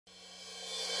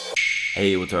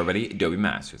Hey, what's up everybody? Adobe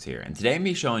Masters here, and today I'm going to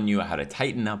be showing you how to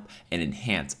tighten up and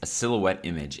enhance a silhouette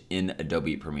image in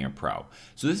Adobe Premiere Pro.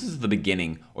 So this is the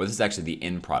beginning, or this is actually the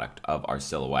end product of our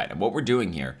silhouette. And what we're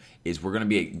doing here is we're going to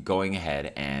be going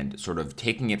ahead and sort of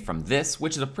taking it from this,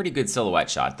 which is a pretty good silhouette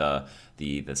shot. The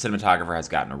cinematographer has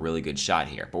gotten a really good shot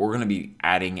here, but we're going to be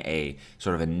adding a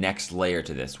sort of a next layer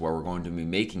to this where we're going to be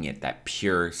making it that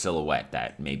pure silhouette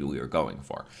that maybe we were going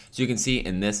for. So you can see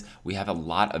in this, we have a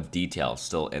lot of detail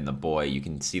still in the boy. You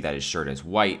can see that his shirt is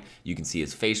white. You can see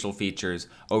his facial features.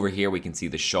 Over here, we can see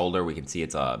the shoulder. We can see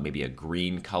it's maybe a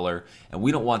green color, and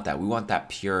we don't want that. We want that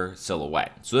pure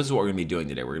silhouette. So this is what we're going to be doing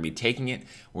today. We're going to be taking it,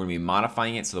 we're going to be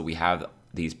modifying it so that we have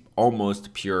these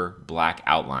almost pure black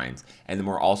outlines, and then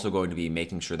we're also going to be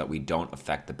making sure that we don't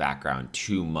affect the background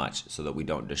too much so that we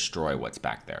don't destroy what's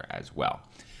back there as well.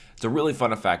 It's a really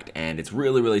fun effect, and it's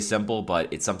really simple, but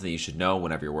it's something you should know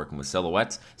whenever you're working with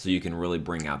silhouettes so you can really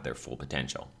bring out their full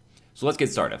potential. So let's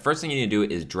get started. First thing you need to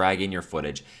do is drag in your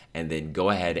footage and then go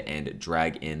ahead and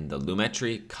drag in the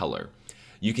Lumetri color.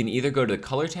 You can either go to the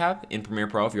color tab in Premiere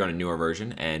Pro if you're on a newer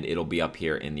version, and it'll be up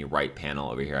here in the right panel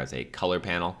over here as a color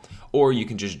panel, or you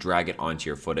can just drag it onto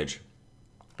your footage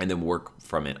and then work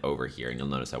from it over here. And you'll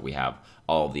notice that we have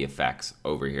all of the effects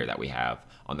over here that we have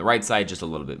on the right side, just a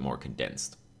little bit more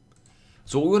condensed.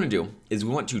 So what we want to do is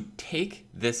we want to take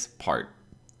this part,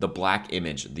 the black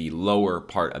image, the lower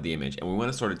part of the image, and we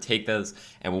want to sort of take those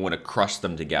and we want to crush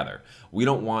them together. We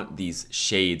don't want these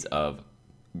shades of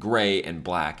gray and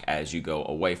black as you go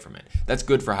away from it. That's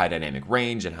good for high dynamic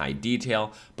range and high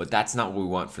detail, but that's not what we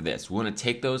want for this. We want to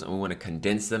take those and we want to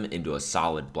condense them into a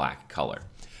solid black color.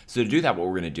 So to do that, what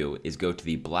we're going to do is go to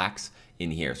the blacks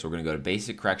in here. So we're going to go to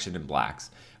basic correction and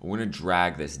blacks, and we're going to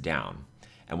drag this down.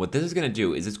 And what this is going to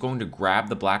do is it's going to grab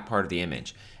the black part of the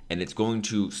image and it's going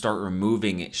to start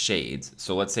removing shades.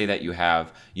 So let's say that you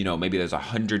have, maybe there's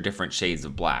 100 different shades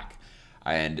of black.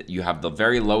 And you have the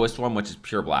very lowest one, which is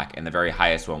pure black, and the very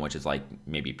highest one, which is like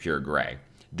maybe pure gray.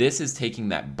 This is taking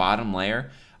that bottom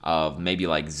layer of maybe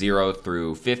like 0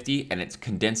 through 50, and it's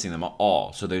condensing them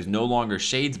all. So there's no longer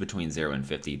shades between 0 and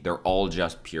 50. They're all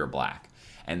just pure black.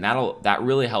 And that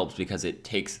really helps because it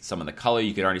takes some of the color.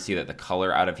 You can already see that the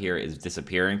color out of here is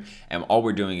disappearing, and all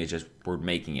we're doing is we're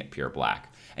making it pure black.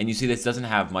 And you see this doesn't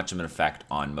have much of an effect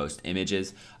on most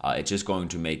images. It's just going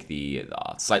to make the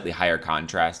slightly higher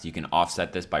contrast. You can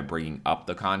offset this by bringing up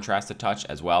the contrast a touch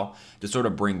as well to sort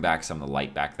of bring back some of the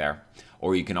light back there.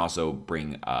 Or you can also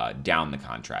bring down the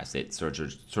contrast. It sort of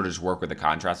just work with the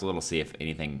contrast a little, see if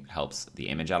anything helps the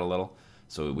image out a little.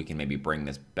 So we can maybe bring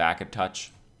this back a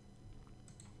touch.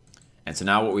 And so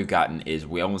now what we've gotten is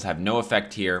we almost have no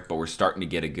effect here, but we're starting to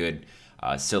get a good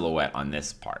silhouette on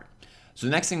this part. So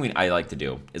the next thing I like to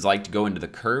do is I like to go into the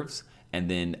curves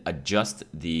and then adjust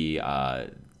the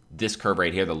this curve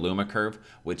right here, the Luma curve,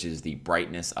 which is the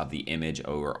brightness of the image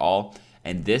overall.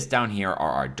 And this down here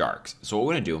are our darks. So what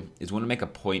we're going to do is we want to make a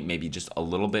point maybe just a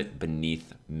little bit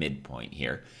beneath midpoint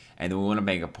here. And then we want to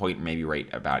make a point maybe right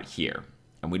about here.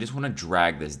 And we just want to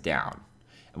drag this down.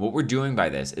 And what we're doing by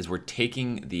this is we're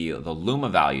taking the Luma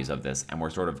values of this and we're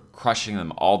sort of crushing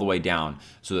them all the way down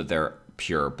so that they're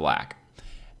pure black.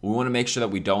 We want to make sure that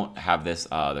we don't have this,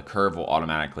 the curve will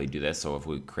automatically do this. So if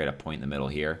we create a point in the middle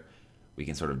here, we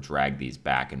can sort of drag these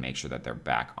back and make sure that they're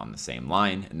back on the same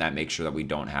line. And that makes sure that we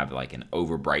don't have like an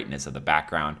over brightness of the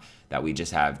background, that we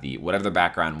just have whatever the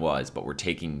background was, but we're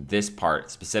taking this part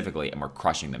specifically and we're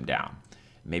crushing them down.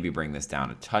 Maybe bring this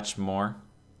down a touch more,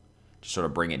 just sort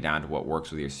of bring it down to what works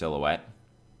with your silhouette.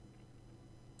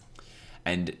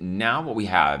 And now what we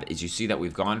have is you see that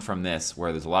we've gone from this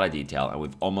where there's a lot of detail and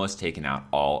we've almost taken out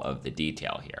all of the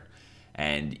detail here.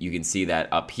 And you can see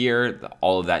that up here,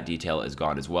 all of that detail is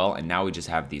gone as well. And now we just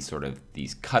have these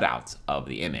cutouts of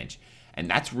the image. And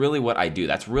that's really what I do.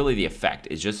 That's really the effect,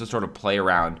 is just to sort of play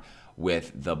around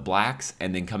with the blacks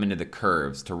and then come into the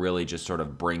curves to really just sort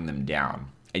of bring them down.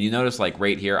 And you notice like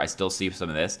right here, I still see some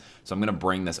of this. So I'm going to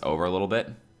bring this over a little bit.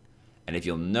 And if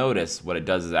you'll notice, what it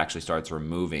does is it actually starts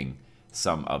removing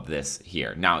some of this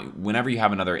here. Now, whenever you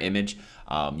have another image,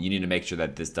 you need to make sure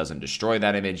that this doesn't destroy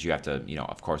that image. You have to,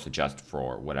 of course, adjust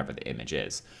for whatever the image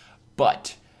is.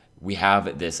 But we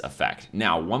have this effect.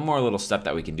 Now, one more little step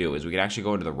that we can do is we can actually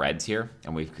go into the reds here,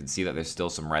 and we can see that there's still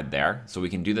some red there. So we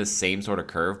can do the same sort of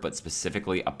curve, but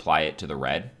specifically apply it to the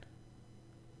red.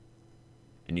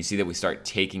 And you see that we start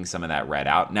taking some of that red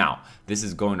out. Now, this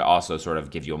is going to also sort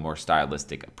of give you a more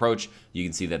stylistic approach. You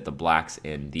can see that the blacks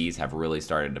in these have really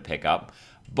started to pick up.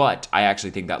 But I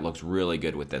actually think that looks really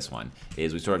good with this one,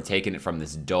 is we sort of taken it from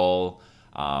this dull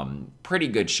pretty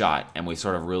good shot, and we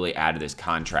sort of really added this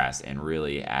contrast and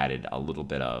really added a little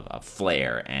bit of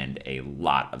flair and a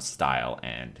lot of style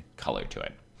and color to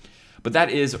it. But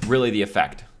that is really the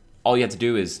effect. All you have to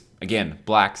do is, again,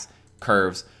 blacks,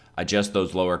 curves, adjust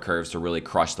those lower curves to really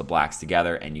crush the blacks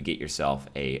together, and you get yourself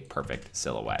a perfect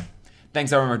silhouette.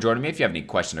 Thanks everyone for joining me. If you have any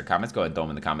questions or comments, go ahead and throw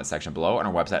them in the comment section below on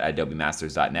our website at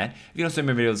adobemasters.net. If you don't see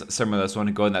more videos similar to this one,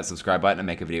 go ahead and that subscribe button and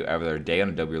make a video every other day on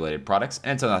Adobe related products.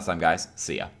 And until next time guys,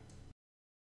 see ya.